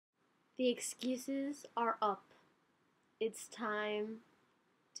The excuses are up. It's time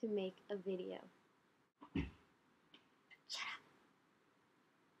to make a video. Shut up.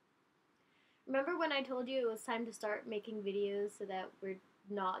 Remember when I told you it was time to start making videos so that we're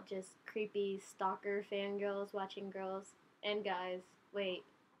not just creepy stalker fangirls watching girls and guys? Wait,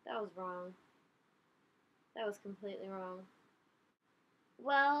 that was wrong. That was completely wrong.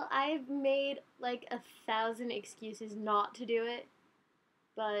 Well, I've made like 1,000 excuses not to do it,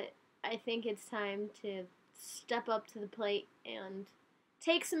 but I think it's time to step up to the plate and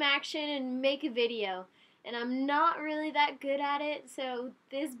take some action and make a video. And I'm not really that good at it, so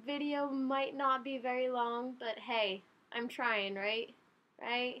this video might not be very long, but hey, I'm trying, right?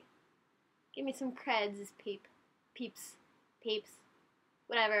 Right? Give me some creds, peeps,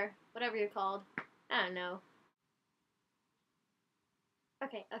 whatever you're called. I don't know.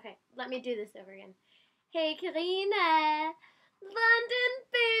 Okay, let me do this over again. Hey, Karina! London,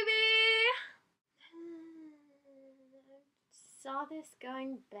 baby! Saw this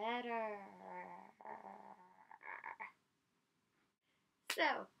going better.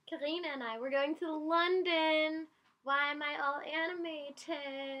 So, Karina and I, we're going to London. Why am I all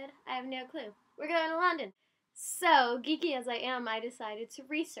animated? I have no clue. We're going to London. So, geeky as I am, I decided to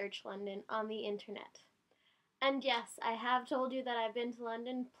research London on the internet. And yes, I have told you that I've been to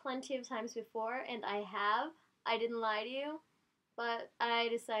London plenty of times before, and I have. I didn't lie to you, but I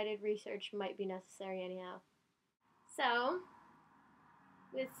decided research might be necessary anyhow. So,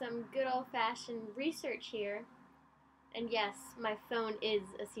 with some good old-fashioned research here, and yes, my phone is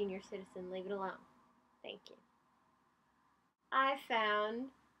a senior citizen, leave it alone. Thank you. I found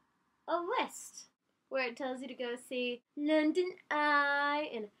a list where it tells you to go see London Eye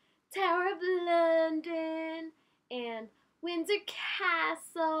and Tower of London and Windsor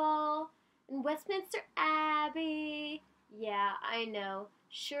Castle and Westminster Abbey. Yeah, I know.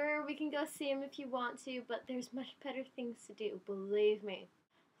 Sure, we can go see them if you want to, but there's much better things to do, believe me.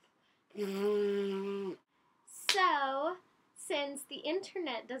 So, since the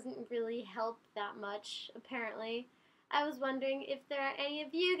internet doesn't really help that much, apparently, I was wondering if there are any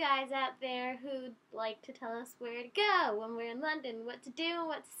of you guys out there who'd like to tell us where to go when we're in London, what to do and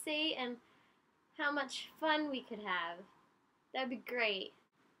what to see, and how much fun we could have. That'd be great.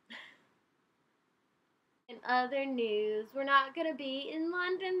 In other news, we're not going to be in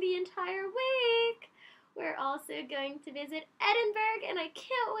London the entire week. We're also going to visit Edinburgh, and I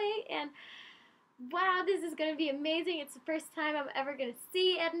can't wait, and wow, this is going to be amazing. It's the first time I'm ever going to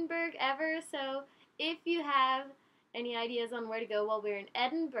see Edinburgh ever, so if you have any ideas on where to go while we're in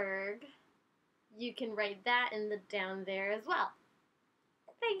Edinburgh, you can write that down there as well.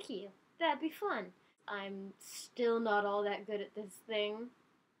 Thank you. That'd be fun. I'm still not all that good at this thing.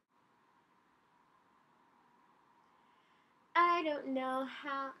 I don't know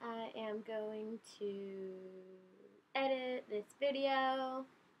how I am going to edit this video.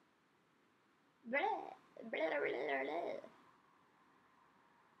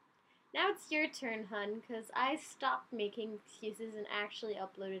 Now it's your turn, hun, because I stopped making excuses and actually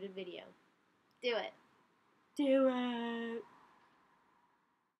uploaded a video. Do it. Do it.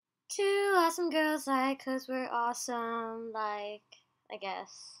 Two awesome girls like, cause we're awesome, like, I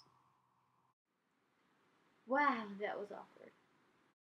guess. Wow, that was awkward.